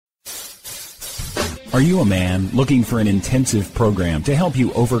Are you a man looking for an intensive program to help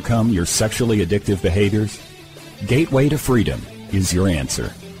you overcome your sexually addictive behaviors? Gateway to Freedom is your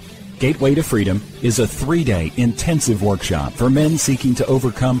answer. Gateway to Freedom is a 3-day intensive workshop for men seeking to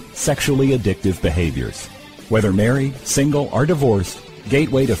overcome sexually addictive behaviors. Whether married, single, or divorced,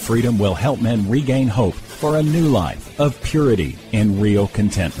 Gateway to Freedom will help men regain hope for a new life of purity and real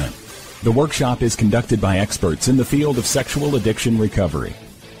contentment. The workshop is conducted by experts in the field of sexual addiction recovery.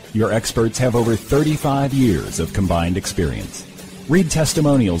 Your experts have over 35 years of combined experience. Read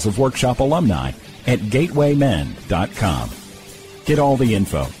testimonials of workshop alumni at gatewaymen.com. Get all the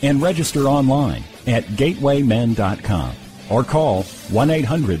info and register online at gatewaymen.com or call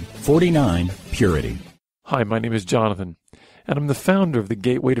 1-800-49-PURITY. Hi, my name is Jonathan, and I'm the founder of the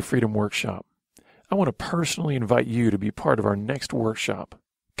Gateway to Freedom workshop. I want to personally invite you to be part of our next workshop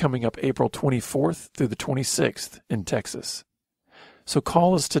coming up April 24th through the 26th in Texas. So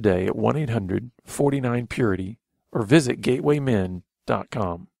call us today at 1-800-49-PURITY or visit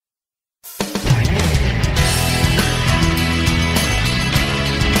gatewaymen.com.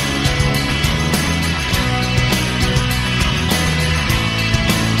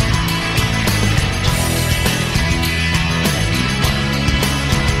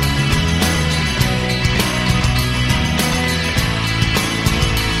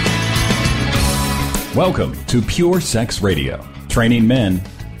 Welcome to Pure Sex Radio, training men,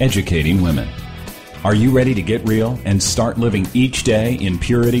 educating women. Are you ready to get real and start living each day in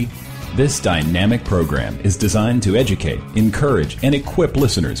purity? This dynamic program is designed to educate, encourage, and equip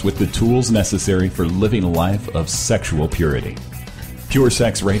listeners with the tools necessary for living a life of sexual purity. Pure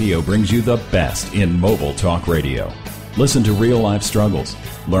Sex Radio brings you the best in mobile talk radio. Listen to real-life struggles,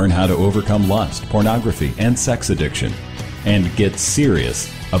 learn how to overcome lust, pornography, and sex addiction, and get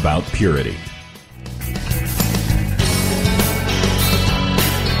serious about purity.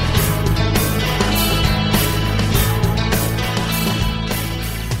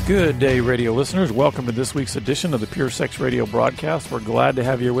 Good day, radio listeners. Welcome to this week's edition of the Pure Sex Radio broadcast. We're glad to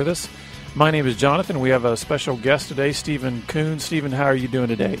have you with us. My name is Jonathan. We have a special guest today, Stephen Kuhn. Stephen, how are you doing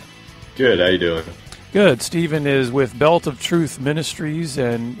today? Good. How you doing? Good. Stephen is with Belt of Truth Ministries,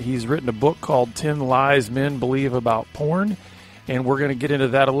 and he's written a book called 10 Lies Men Believe About Porn, and we're going to get into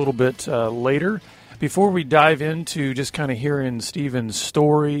that a little bit later. Before we dive into just kind of hearing Stephen's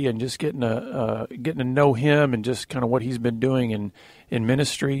story and just getting to know him and just kind of what he's been doing in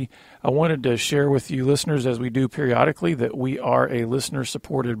ministry, I wanted to share with you listeners, as we do periodically, that we are a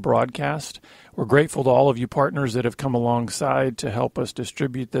listener-supported broadcast. We're grateful to all of you partners that have come alongside to help us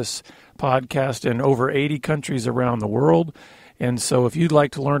distribute this podcast in over 80 countries around the world. And so if you'd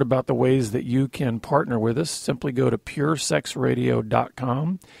like to learn about the ways that you can partner with us, simply go to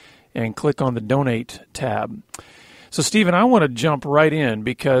puresexradio.com and click on the Donate tab. So, Stephen, I want to jump right in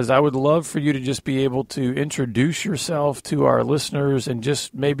because I would love for you to just be able to introduce yourself to our listeners and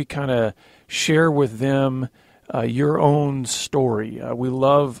just maybe kind of share with them your own story.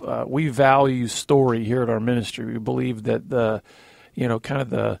 We value story here at our ministry. We believe that the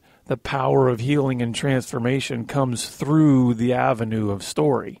power of healing and transformation comes through the avenue of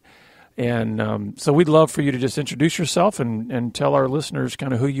story. And so we'd love for you to just introduce yourself and tell our listeners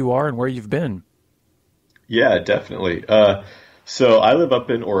kind of who you are and where you've been. Yeah, definitely. So I live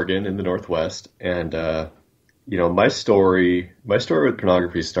up in Oregon in the Northwest, and my story with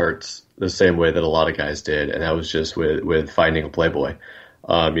pornography starts the same way that a lot of guys did, and that was just with finding a Playboy.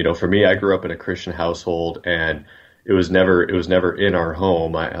 For me, I grew up in a Christian household, and it was never in our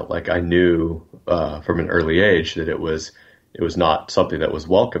home. I knew from an early age that it was not something that was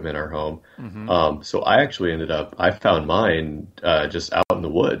welcome in our home. Mm-hmm. So I actually I found mine just out in the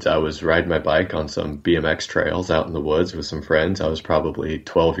woods. I was riding my bike on some BMX trails out in the woods with some friends. I was probably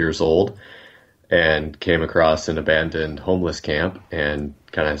 12 years old and came across an abandoned homeless camp, and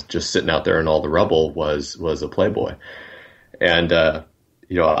kind of just sitting out there in all the rubble was a Playboy. And, I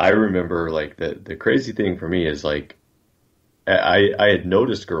remember the crazy thing for me is I had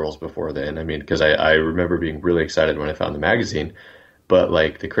noticed girls before then. I mean, because I remember being really excited when I found the magazine. But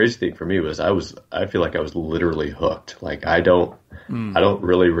the crazy thing for me was I feel like I was literally hooked. I don't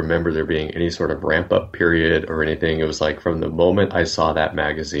really remember there being any sort of ramp up period or anything. It was from the moment I saw that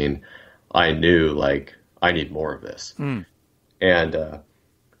magazine, I knew I need more of this. And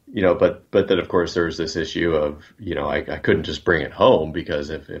but then of course there was this issue of I couldn't just bring it home, because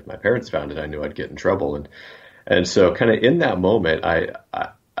if my parents found it, I knew I'd get in trouble. And so kind of in that moment, I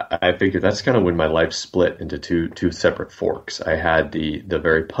figured that's kind of when my life split into two separate forks. I had the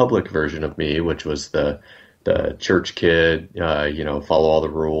very public version of me, which was the church kid, follow all the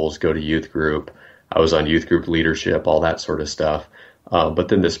rules, go to youth group. I was on youth group leadership, all that sort of stuff. But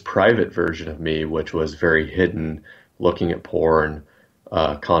then this private version of me, which was very hidden, looking at porn,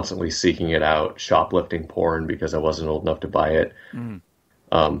 constantly seeking it out, shoplifting porn because I wasn't old enough to buy it.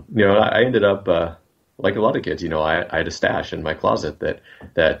 I ended up, like a lot of kids, I had a stash in my closet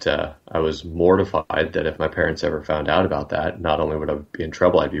that I was mortified that if my parents ever found out about that, not only would I be in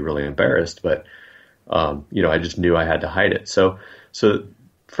trouble, I'd be really embarrassed, but, I just knew I had to hide it. So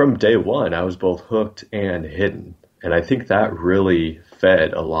from day one, I was both hooked and hidden. And I think that really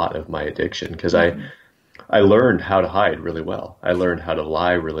fed a lot of my addiction because I learned how to hide really well. I learned how to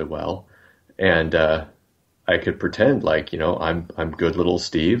lie really well. And, I could pretend like, I'm good little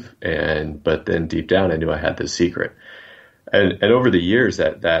Steve, but then deep down I knew I had this secret. And over the years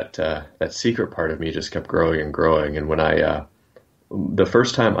that secret part of me just kept growing and growing. And when the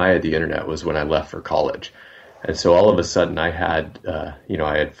first time I had the internet was when I left for college. And so all of a sudden I had,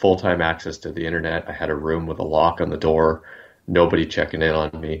 I had full-time access to the internet. I had a room with a lock on the door, nobody checking in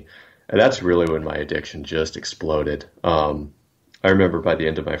on me. And that's really when my addiction just exploded. I remember by the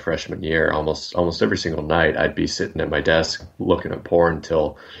end of my freshman year, almost every single night, I'd be sitting at my desk looking at porn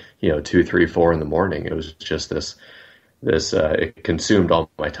until, 2, 3, 4 in the morning. It was just this, it consumed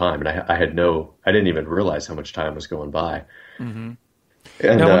all my time. And I didn't even realize how much time was going by. Mm-hmm.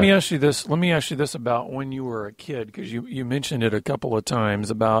 And, now, let me ask you this about when you were a kid, because you mentioned it a couple of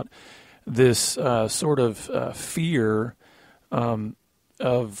times about this sort of fear of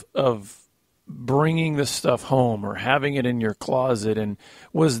bringing this stuff home or having it in your closet. And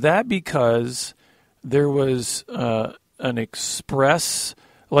was that because there was an express,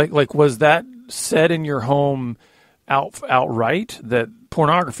 like was that said in your home outright that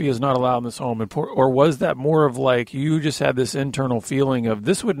pornography is not allowed in this home, or was that more of like you just had this internal feeling of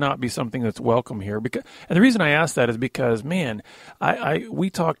this would not be something that's welcome here? And the reason I ask that is because, man, we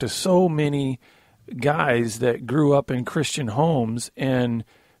talk to so many guys that grew up in Christian homes, and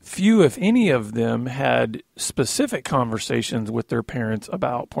few, if any of them, had specific conversations with their parents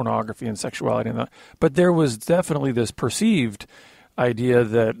about pornography and sexuality and that. But there was definitely this perceived idea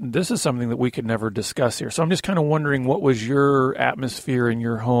that this is something that we could never discuss here. So I'm just kind of wondering, what was your atmosphere in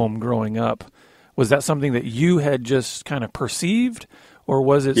your home growing up? Was that something that you had just kind of perceived, or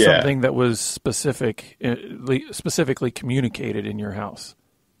was it something that was specifically communicated in your house?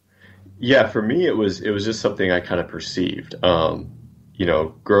 Yeah, for me, it was just something I kind of perceived.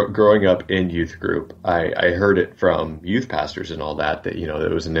 Growing up in youth group, I heard it from youth pastors and all that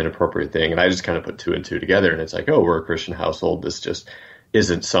it was an inappropriate thing. And I just kind of put 2 and 2 together, and it's like, oh, we're a Christian household. This just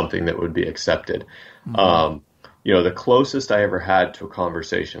isn't something that would be accepted. Mm-hmm. The closest I ever had to a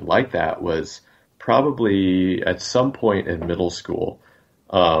conversation like that was probably at some point in middle school.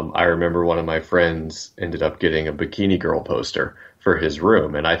 I remember one of my friends ended up getting a Bikini Girl poster for his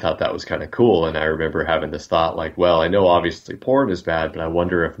room, and I thought that was kind of cool. And I remember having this thought like, well, I know obviously porn is bad, but I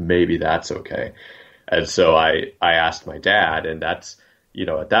wonder if maybe that's okay. And so I asked my dad, and that's,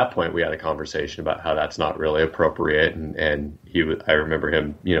 at that point we had a conversation about how that's not really appropriate. And I remember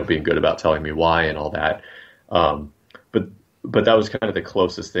him, being good about telling me why and all that. But that was kind of the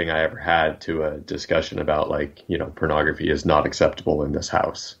closest thing I ever had to a discussion about pornography is not acceptable in this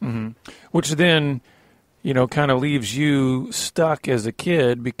house. Mm-hmm. Which then, kind of leaves you stuck as a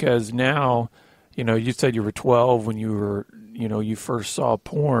kid, because now, you said you were 12 when you were, you first saw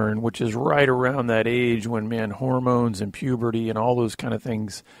porn, which is right around that age when, man, hormones and puberty and all those kind of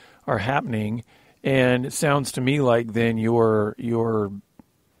things are happening. And it sounds to me like then your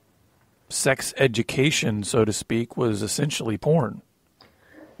sex education, so to speak, was essentially porn.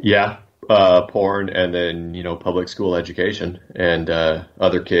 Yeah. Porn, and then, public school education, and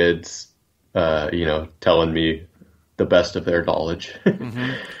other kids, telling me the best of their knowledge,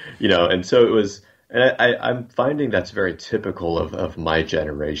 mm-hmm. And so it was, and I'm finding that's very typical of my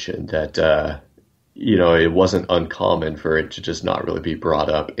generation, that, it wasn't uncommon for it to just not really be brought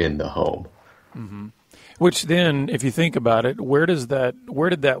up in the home. Mm-hmm. Which then, if you think about it, where did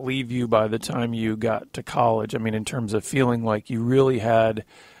that leave you by the time you got to college? I mean, in terms of feeling like you really had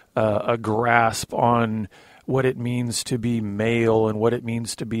a grasp on what it means to be male and what it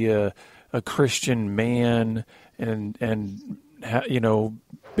means to be a Christian man, and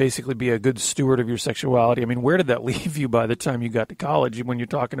basically be a good steward of your sexuality. I mean, where did that leave you by the time you got to college, when you're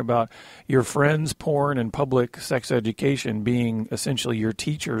talking about your friends, porn, and public sex education being essentially your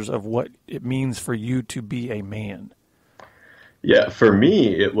teachers of what it means for you to be a man? Yeah, for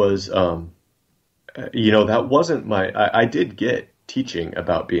me, it was, that wasn't I did get teaching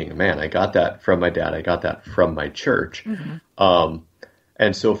about being a man. I got that from my dad. I got that from my church. Mm-hmm.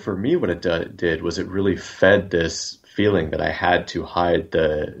 And so for me, what it did was it really fed this feeling that I had to hide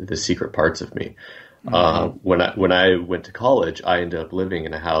the secret parts of me. When I went to college, I ended up living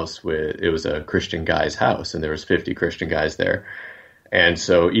in a house it was a Christian guy's house, and there was 50 Christian guys there. And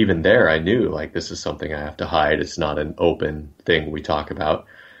so even there, I knew like this is something I have to hide. It's not an open thing we talk about.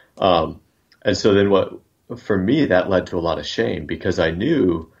 And so then for me, that led to a lot of shame because I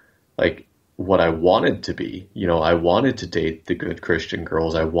knew like what I wanted to be. I wanted to date the good Christian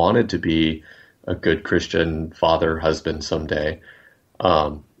girls. I wanted to be a good Christian father, husband someday.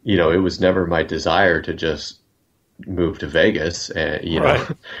 It was never my desire to just move to Vegas and, Right.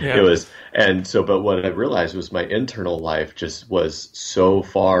 Yeah. it was, and so, but what I realized was my internal life just was so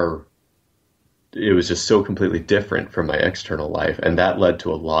far, it was just so completely different from my external life. And that led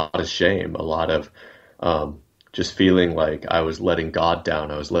to a lot of shame, a lot of, just feeling like I was letting God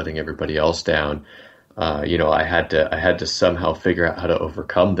down. I was letting everybody else down. I had to somehow figure out how to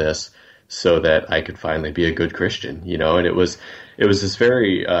overcome this so that I could finally be a good Christian, and it was this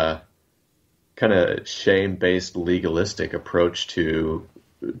very, kind of shame-based legalistic approach to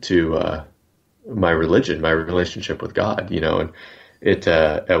my religion, my relationship with God, and it,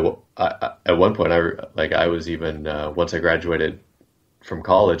 at one point I was even, once I graduated from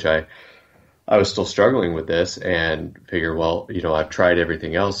college, I was still struggling with this and figure, well, I've tried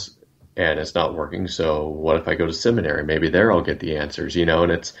everything else and it's not working. So what if I go to seminary? Maybe there I'll get the answers,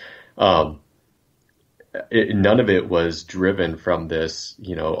 and it's, none of it was driven from this,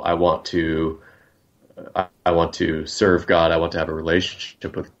 I want to serve God. I want to have a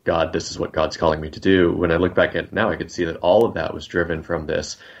relationship with God. This is what God's calling me to do. When I look back at it now, I could see that all of that was driven from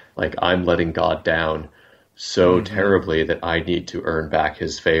this, like I'm letting God down so terribly that I need to earn back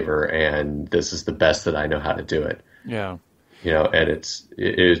his favor, and this is the best that I know how to do it. Yeah. And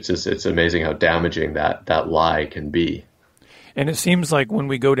it's amazing how damaging that lie can be. And it seems like when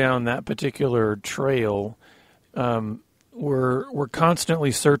we go down that particular trail, we're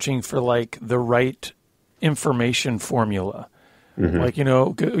constantly searching for like the right information formula. Mm-hmm. Like,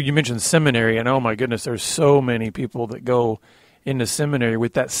 you mentioned seminary, and oh my goodness, there's so many people that go into seminary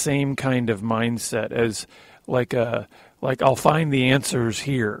with that same kind of mindset as like I'll find the answers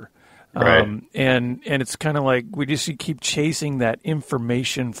here. Right. And it's kind of like we just keep chasing that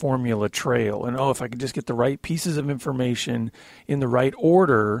information formula trail. And, if I could just get the right pieces of information in the right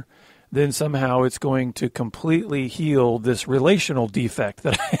order, then somehow it's going to completely heal this relational defect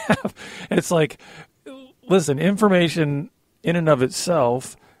that I have. And it's like, listen, information in and of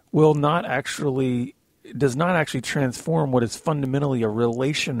itself does not actually transform what is fundamentally a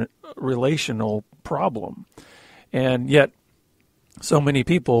relational problem. And yet so many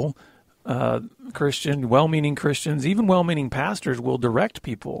people, well-meaning Christians, even well-meaning pastors will direct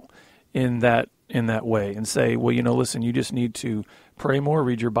people in that way and say, well, listen, you just need to pray more,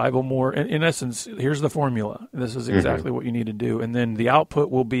 read your Bible more. In essence, here's the formula. This is exactly what you need to do. And then the output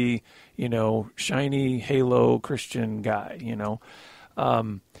will be, shiny halo Christian guy,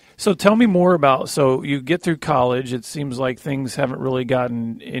 So tell me more about, so you get through college, it seems like things haven't really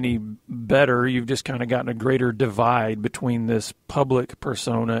gotten any better. You've just kind of gotten a greater divide between this public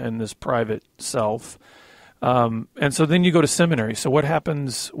persona and this private self. And so then you go to seminary. So what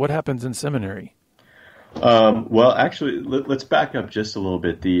happens in seminary? Well, actually, let's back up just a little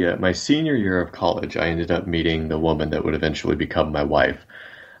bit. My senior year of college, I ended up meeting the woman that would eventually become my wife.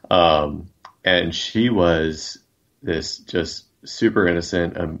 And she was this just super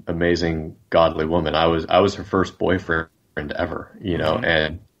innocent, amazing, godly woman. I was her first boyfriend ever,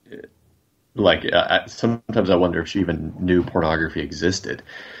 and like sometimes I wonder if she even knew pornography existed.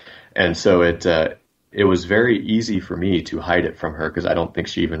 And so it was very easy for me to hide it from her because I don't think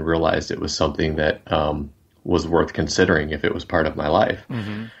she even realized it was something that was worth considering if it was part of my life.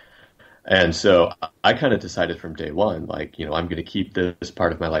 Mm-hmm. And so I kind of decided from day one, like, I'm going to keep this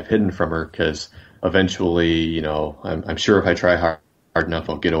part of my life hidden from her because eventually, I'm sure if I try hard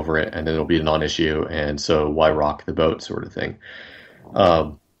enough, I'll get over it and then it'll be a non-issue. And so why rock the boat sort of thing.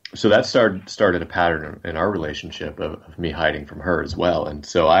 So that started a pattern in our relationship of me hiding from her as well. And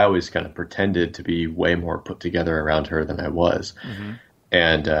so I always kind of pretended to be way more put together around her than I was. Mm-hmm.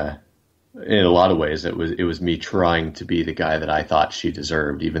 And in a lot of ways, it was me trying to be the guy that I thought she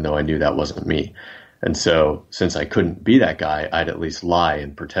deserved, even though I knew that wasn't me. And so since I couldn't be that guy, I'd at least lie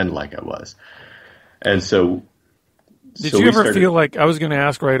and pretend like I was. And so Did you ever feel like, I was going to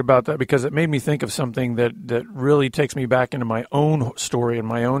ask right about that because it made me think of something that really takes me back into my own story and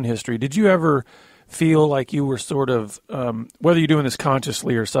my own history. Did you ever feel like you were sort of, whether you're doing this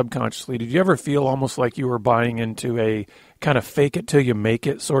consciously or subconsciously, did you ever feel almost like you were buying into a kind of fake it till you make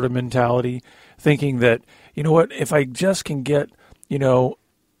it sort of mentality, thinking that, you know what, if I just can get,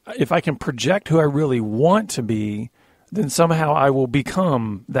 if I can project who I really want to be, then somehow I will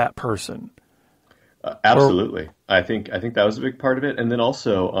become that person? Absolutely. I think that was a big part of it. And then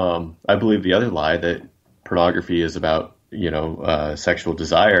also, I believe the other lie that pornography is about, sexual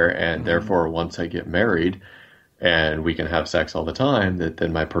desire, and therefore once I get married and we can have sex all the time, that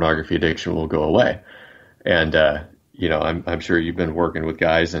then my pornography addiction will go away. And, I'm sure you've been working with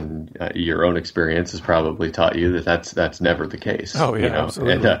guys, and your own experience has probably taught you that that's never the case. Oh yeah,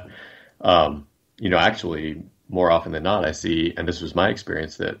 absolutely. And, actually, more often than not, I see, and this was my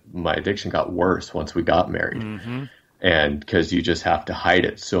experience, that my addiction got worse once we got married. And because you just have to hide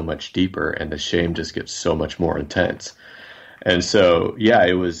it so much deeper, and the shame just gets so much more intense. And so, yeah,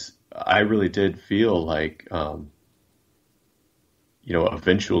 I really did feel like,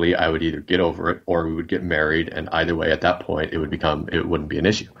 eventually I would either get over it or we would get married. And either way, at that point, it wouldn't be an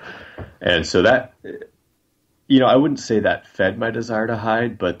issue. And so that, I wouldn't say that fed my desire to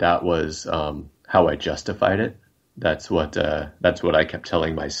hide, but that was, how I justified it. That's what I kept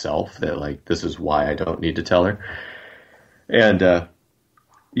telling myself, that like, this is why I don't need to tell her. And,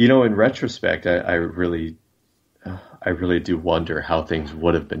 in retrospect, I really do wonder how things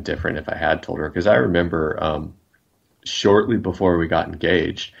would have been different if I had told her. Because I remember, shortly before we got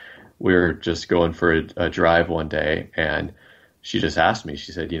engaged, we were just going for a drive one day, and she just asked me,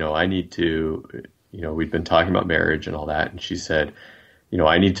 she said, I need to, we'd been talking about marriage and all that. And she said,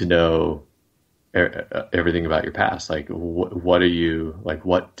 I need to know everything about your past. Like, what are you, like,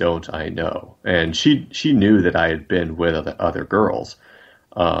 what don't I know? And she knew that I had been with other girls.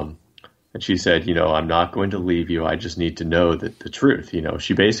 And she said, I'm not going to leave you. I just need to know the truth.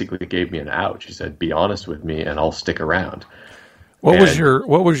 She basically gave me an out. She said, be honest with me and I'll stick around. What was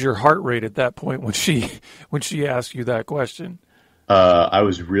your heart rate at that point when she asked you that question? I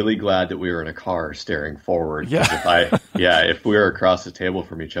was really glad that we were in a car staring forward. Yeah. If we were across the table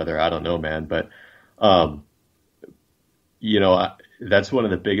from each other, I don't know, man. But, that's one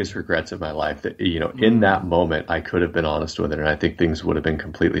of the biggest regrets of my life, that, in that moment, I could have been honest with her, and I think things would have been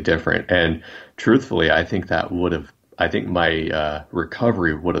completely different. And truthfully, I think my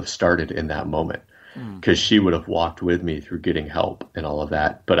recovery would have started in that moment, because she would have walked with me through getting help and all of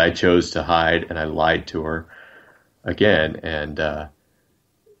that. But I chose to hide, and I lied to her again. And,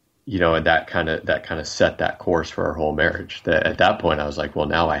 and that kind of set that course for our whole marriage. That at that point I was like, well,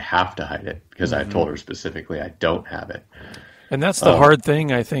 now I have to hide it, because I told her specifically I don't have it. And that's the hard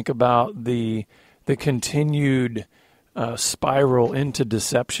thing, I think, about the continued spiral into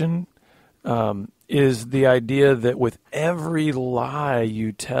deception, is the idea that with every lie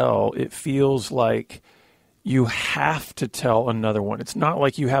you tell, it feels like you have to tell another one. It's not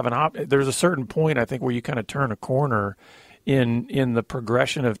like you have there's a certain point, I think, where you kind of turn a corner in the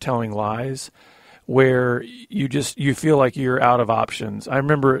progression of telling lies, where you feel like you're out of options. I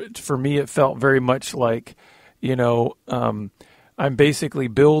remember, for me, it felt very much like, I'm basically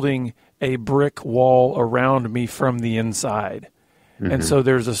building a brick wall around me from the inside. And so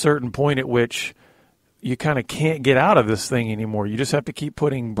there's a certain point at which you kind of can't get out of this thing anymore. You just have to keep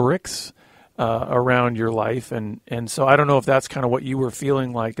putting bricks around your life. And so I don't know if that's kind of what you were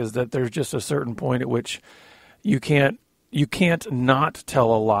feeling like, is that there's just a certain point at which you can't not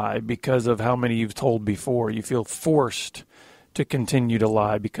tell a lie because of how many you've told before. You feel forced to continue to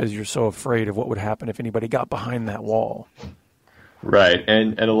lie because you're so afraid of what would happen if anybody got behind that wall. Right.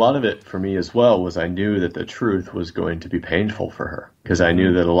 And a lot of it for me as well was, I knew that the truth was going to be painful for her, because I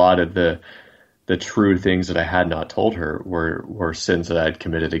knew that a lot of the true things that I had not told her were sins that I had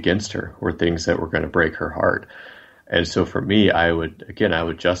committed against her, were things that were going to break her heart. And so for me, I would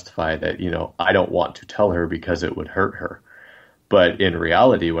justify that, I don't want to tell her because it would hurt her. But in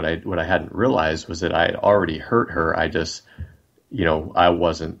reality, what I hadn't realized was that I had already hurt her. I just, I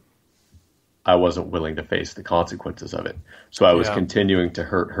wasn't willing to face the consequences of it. So I was continuing to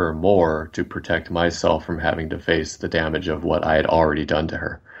hurt her more to protect myself from having to face the damage of what I had already done to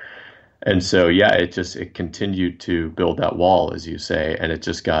her. And so, it continued to build that wall, as you say, and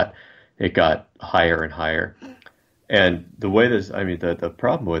it got higher and higher. And the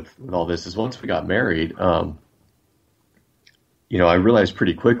problem with all this is, once we got married, I realized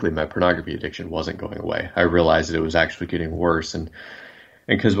pretty quickly my pornography addiction wasn't going away. I realized that it was actually getting worse. And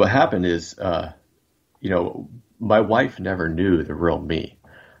because what happened is, my wife never knew the real me.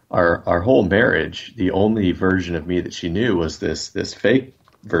 Our whole marriage, the only version of me that she knew was this fake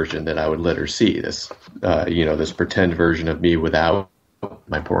version that I would let her see. This, this pretend version of me without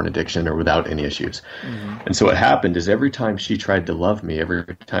my porn addiction or without any issues. And so what happened is, every time she tried to love me, every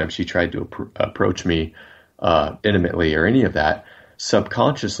time she tried to approach me intimately or any of that,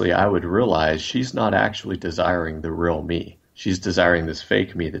 subconsciously I would realize she's not actually desiring the real me. She's desiring this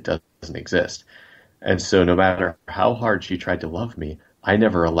fake me that doesn't exist. And so no matter how hard she tried to love me, I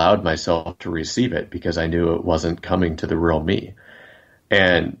never allowed myself to receive it because I knew it wasn't coming to the real me.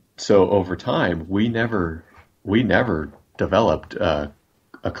 And so over time, we never developed a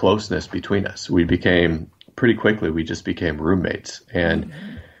closeness between us. We became pretty quickly. We just became roommates, and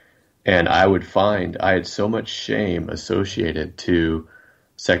I would find I had so much shame associated to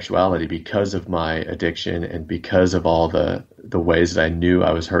sexuality because of my addiction and because of all the ways that I knew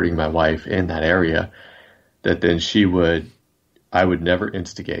I was hurting my wife in that area, that then I would never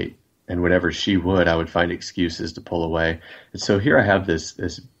instigate. And whenever she would, I would find excuses to pull away. And so here I have this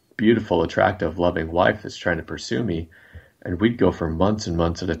beautiful, attractive, loving wife that's trying to pursue me. And we'd go for months and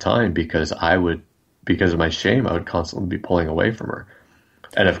months at a time because of my shame, I would constantly be pulling away from her.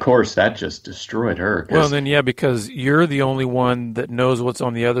 And of course, that just destroyed her. Well, then, yeah, because you're the only one that knows what's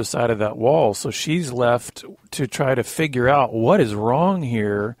on the other side of that wall. So she's left to try to figure out what is wrong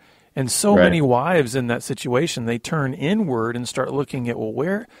here. And so Right. many wives in that situation, they turn inward and start looking at,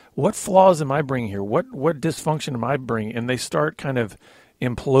 well, what flaws am I bringing here? What dysfunction am I bringing? And they start kind of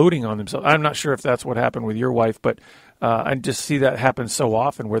imploding on themselves. I'm not sure if that's what happened with your wife, but I just see that happen so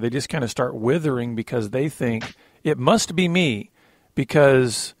often where they just kind of start withering because they think it must be me.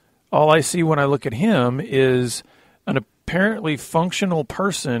 Because all I see when I look at him is an apparently functional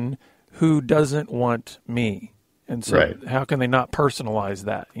person who doesn't want me. And so Right. how can they not personalize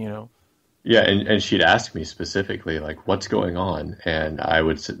that, you know? Yeah, and she'd ask me specifically, like, what's going on? And I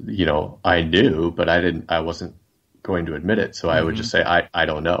would, I knew, but I wasn't going to admit it. So I would just say, I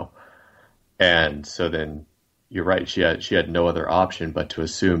don't know. And so then you're right. She had no other option but to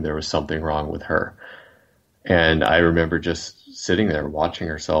assume there was something wrong with her. And I remember just sitting there watching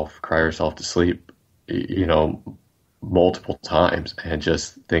herself cry herself to sleep, multiple times and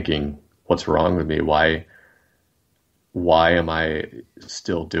just thinking, what's wrong with me? Why am I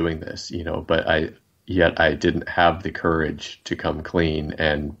still doing this? But I didn't have the courage to come clean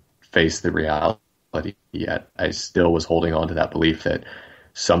and face the reality yet. I still was holding on to that belief that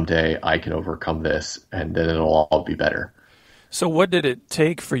someday I can overcome this and then it'll all be better. So what did it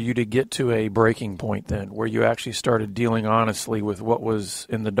take for you to get to a breaking point then, where you actually started dealing honestly with what was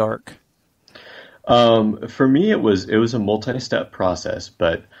in the dark? For me, it was a multi-step process,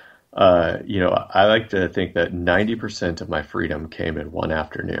 but I like to think that 90% of my freedom came in one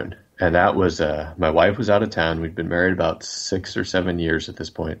afternoon, and that was my wife was out of town. We'd been married about 6 or 7 years at this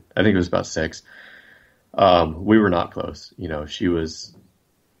point. I think it was about 6. We were not close. She was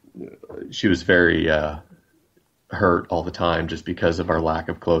very hurt all the time just because of our lack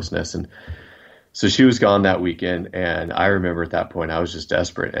of closeness. And so she was gone that weekend. And I remember at that point, I was just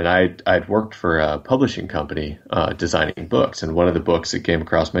desperate. And I'd worked for a publishing company, designing books. And one of the books that came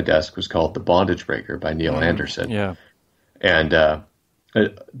across my desk was called The Bondage Breaker by Neil Anderson. Yeah. And,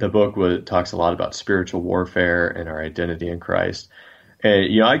 the book talks a lot about spiritual warfare and our identity in Christ.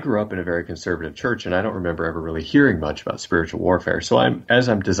 And, I grew up in a very conservative church, and I don't remember ever really hearing much about spiritual warfare. So as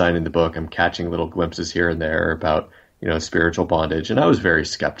I'm designing the book, I'm catching little glimpses here and there about, spiritual bondage. And I was very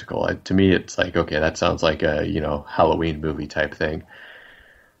skeptical. To me, it's like, okay, that sounds like a, Halloween movie type thing.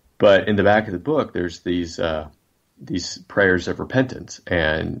 But in the back of the book, there's these prayers of repentance.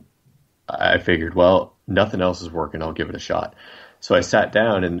 And I figured, well, nothing else is working. I'll give it a shot. So I sat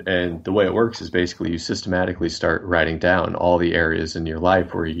down, and the way it works is basically you systematically start writing down all the areas in your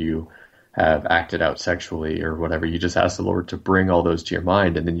life where you have acted out sexually or whatever. You just ask the Lord to bring all those to your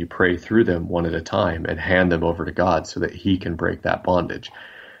mind, and then you pray through them one at a time and hand them over to God so that He can break that bondage.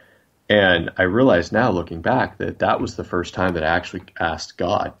 And I realize now, looking back, that was the first time that I actually asked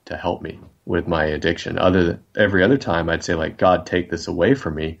God to help me with my addiction. Other than every other time, I'd say, like, God, take this away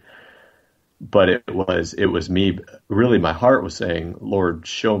from me. But it was me, really my heart was saying, Lord,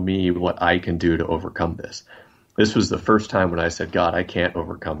 show me what I can do to overcome this. This was the first time when I said, God, I can't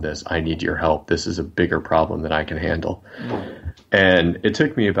overcome this. I need your help. This is a bigger problem than I can handle. And it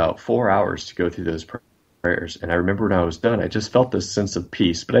took me about 4 hours to go through those prayers. And I remember when I was done, I just felt this sense of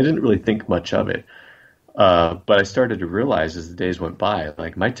peace, but I didn't really think much of it. But I started to realize as the days went by,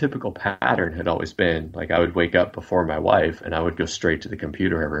 like my typical pattern had always been, like I would wake up before my wife and I would go straight to the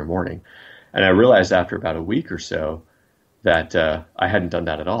computer every morning. And I realized after about a week or so that I hadn't done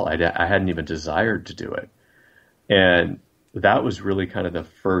that at all. I hadn't even desired to do it. And that was really kind of the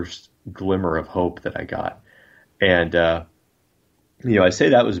first glimmer of hope that I got. And, I say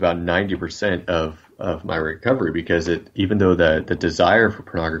that was about 90% of my recovery because even though the desire for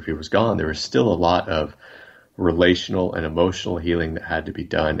pornography was gone, there was still a lot of relational and emotional healing that had to be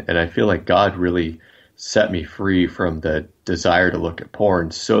done. And I feel like God really set me free from the desire to look at porn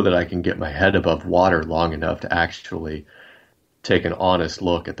so that I can get my head above water long enough to actually take an honest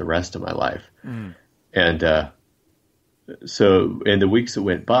look at the rest of my life. And so in the weeks that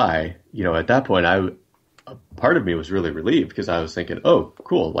went by, at that point, part of me was really relieved because I was thinking, oh,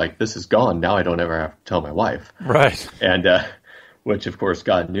 cool, like this is gone. Now I don't ever have to tell my wife. Right. And, which of course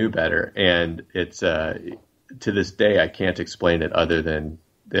God knew better. And it's, to this day, I can't explain it other than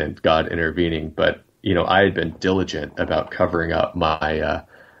God intervening. But, I had been diligent about covering up my,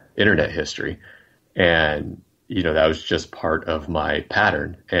 internet history. And, that was just part of my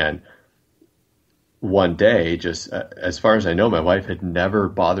pattern. And one day, just as far as I know, my wife had never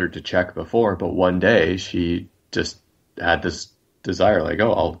bothered to check before, but one day she just had this desire, like,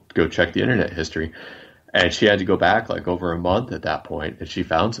 oh, I'll go check the internet history. And she had to go back like over a month at that point, and she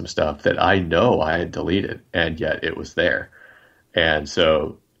found some stuff that I know I had deleted, and yet it was there. And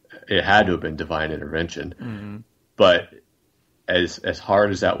so it had to have been divine intervention. Mm-hmm. But as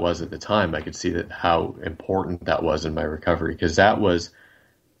hard as that was at the time, I could see that how important that was in my recovery, because that was,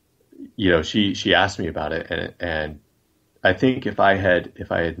 she asked me about it, and I think if I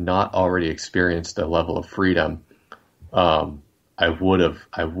had not already experienced a level of freedom, I would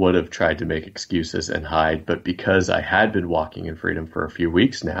have tried to make excuses and hide. But because I had been walking in freedom for a few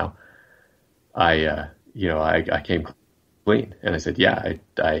weeks now, I came clean, and I said, yeah,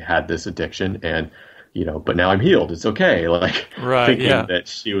 I had this addiction, and but now I'm healed. It's okay. Like, right, thinking yeah. that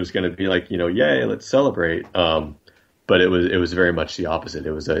she was going to be like, yay, let's celebrate. But it was very much the opposite.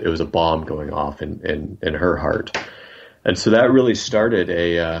 It was a bomb going off in her heart. And so that really started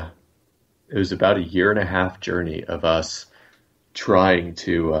it was about a 1.5 year journey of us trying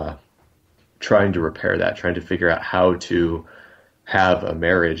to repair that, trying to figure out how to have a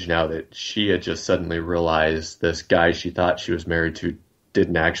marriage now that she had just suddenly realized this guy she thought she was married to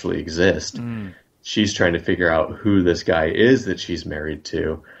didn't actually exist. Mm. She's trying to figure out who this guy is that she's married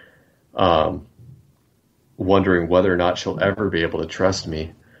to. Wondering whether or not she'll ever be able to trust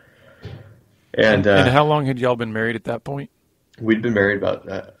me. And how long had y'all been married at that point? We'd been married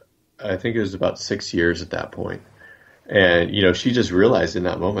about, I think it was about 6 years at that point. And, she just realized in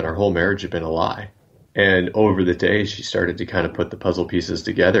that moment our whole marriage had been a lie. And over the days, she started to kind of put the puzzle pieces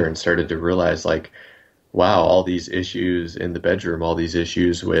together and started to realize, like, wow, all these issues in the bedroom, all these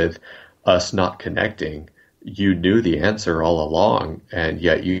issues with us not connecting, you knew the answer all along, and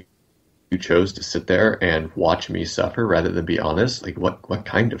yet you chose to sit there and watch me suffer rather than be honest. Like, what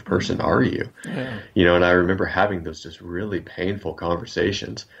kind of person are you? Yeah. And I remember having those just really painful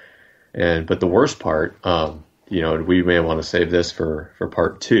conversations. But the worst part, we may want to save this for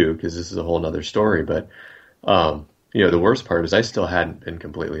part 2, because this is a whole nother story. But, the worst part is I still hadn't been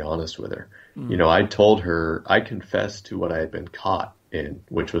completely honest with her. Mm. I told her, I confessed to what I had been caught in,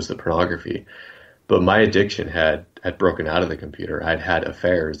 which was the pornography. But my addiction had broken out of the computer. I'd had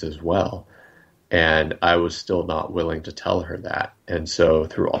affairs as well. And I was still not willing to tell her that. And so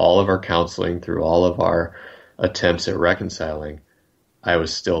through all of our counseling, through all of our attempts at reconciling, I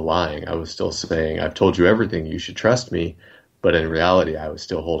was still lying. I was still saying, I've told you everything, you should trust me. But in reality, I was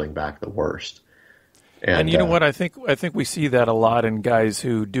still holding back the worst. And you know what? I think we see that a lot in guys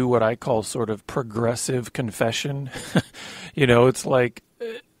who do what I call sort of progressive confession. It's like,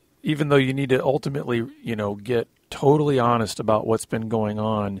 even though you need to ultimately, get totally honest about what's been going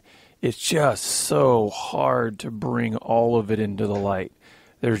on, it's just so hard to bring all of it into the light.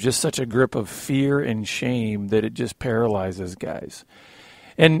 There's just such a grip of fear and shame that it just paralyzes guys.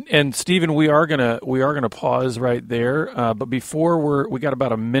 And Stephen, we are gonna pause right there. But before we got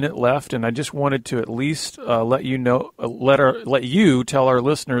about a minute left, and I just wanted to at least let you tell our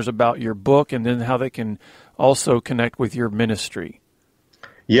listeners about your book, and then how they can also connect with your ministry.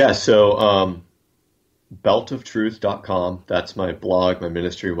 Yeah, so beltoftruth.com, that's my blog, my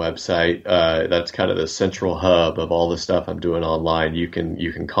ministry website. That's kind of the central hub of all the stuff I'm doing online. You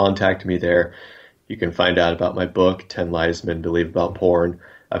can contact me there. You can find out about my book, 10 Lies Men Believe About Porn.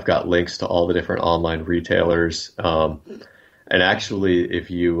 I've got links to all the different online retailers. And actually, if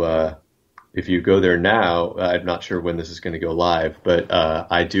you go there now, I'm not sure when this is going to go live, but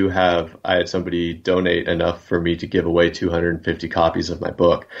I had somebody donate enough for me to give away 250 copies of my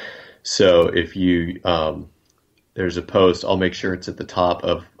book. So if you there's a post, I'll make sure it's at the top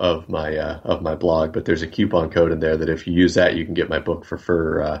of my blog, but there's a coupon code in there that if you use that, you can get my book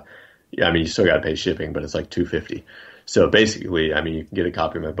for you still got to pay shipping, but it's like $250. So basically, you can get a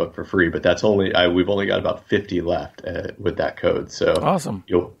copy of my book for free, but that's we've only got about 50 left with that code. So awesome.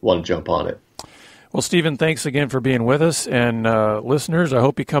 You'll want to jump on it. Well, Stephen, thanks again for being with us. And listeners, I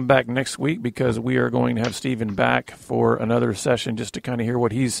hope you come back next week, because we are going to have Stephen back for another session just to kind of hear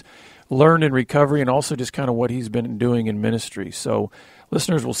what he's learned in recovery, and also just kind of what he's been doing in ministry. So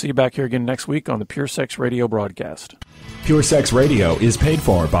listeners, we'll see you back here again next week on the Pure Sex Radio broadcast. Pure Sex Radio is paid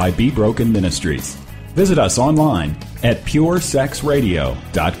for by Be Broken Ministries. Visit us online at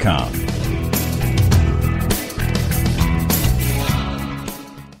puresexradio.com.